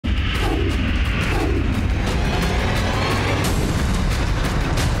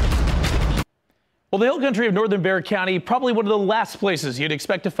Well, the hill country of northern Bexar County, probably one of the last places you'd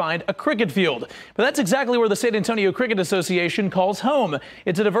expect to find a cricket field. But that's exactly where the San Antonio Cricket Association calls home.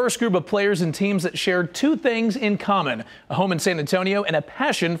 It's a diverse group of players and teams that share two things in common: a home in San Antonio and a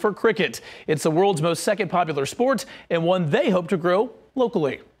passion for cricket. It's the world's most second popular sport and one they hope to grow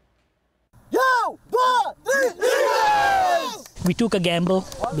locally. Yo, we took a gamble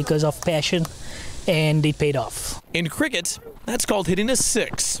because of passion, and it paid off. In cricket, that's called hitting a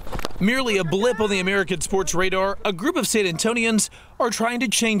six. Merely a blip on the American sports radar, a group of San Antonians are trying to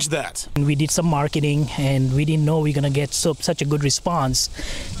change that. We did some marketing, and we didn't know we were going to get such a good response,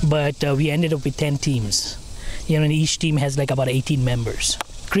 but we ended up with 10 teams. You know, and each team has like about 18 members.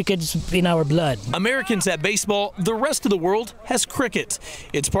 Cricket's in our blood. Americans have baseball, the rest of the world has cricket.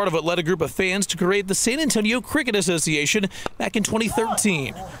 It's part of what led a group of fans to create the San Antonio Cricket Association back in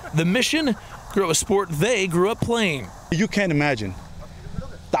 2013. The mission? Grow a sport they grew up playing. You can't imagine.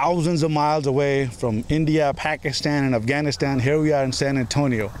 Thousands of miles away from India, Pakistan, and Afghanistan, here we are in San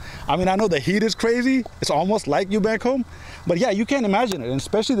Antonio. I mean, I know the heat is crazy. It's almost like you back home. But yeah, you can't imagine it, and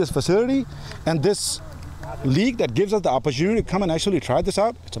especially this facility and this league that gives us the opportunity to come and actually try this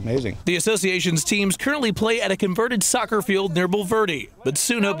out. It's amazing. The association's teams currently play at a converted soccer field near Bulverde, but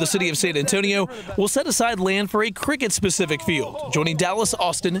soon hope the city of San Antonio will set aside land for a cricket-specific field, joining Dallas,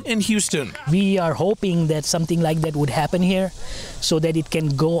 Austin, and Houston. We are hoping that something like that would happen here so that it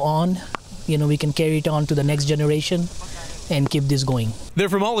can go on. You know, we can carry it on to the next generation and keep this going. They're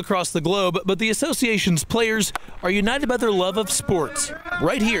from all across the globe, but the association's players are united by their love of sports,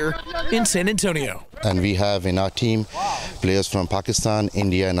 right here in San Antonio. And we have in our team players from Pakistan,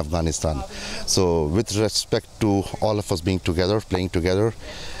 India, and Afghanistan. So with respect to all of us being together, playing together,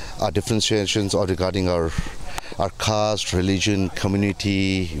 our differentiations are regarding our caste, religion,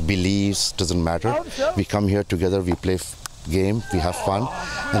 community, beliefs, doesn't matter. We come here together, we play game, we have fun,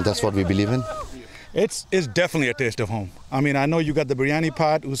 and that's what we believe in. It's definitely a taste of home. I mean, I know you got the biryani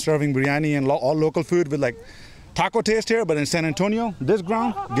pot who's serving biryani and all local food with like taco taste here, but in San Antonio, this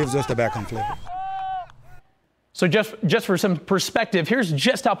ground gives us the back home flavor. So just for some perspective, here's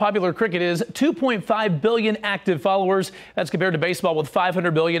just how popular cricket is. 2.5 billion active followers. That's compared to baseball with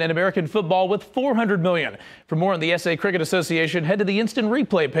 500 million and American football with 400 million. For more on the SA Cricket Association, head to the Instant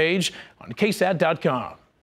Replay page on KSAT.com.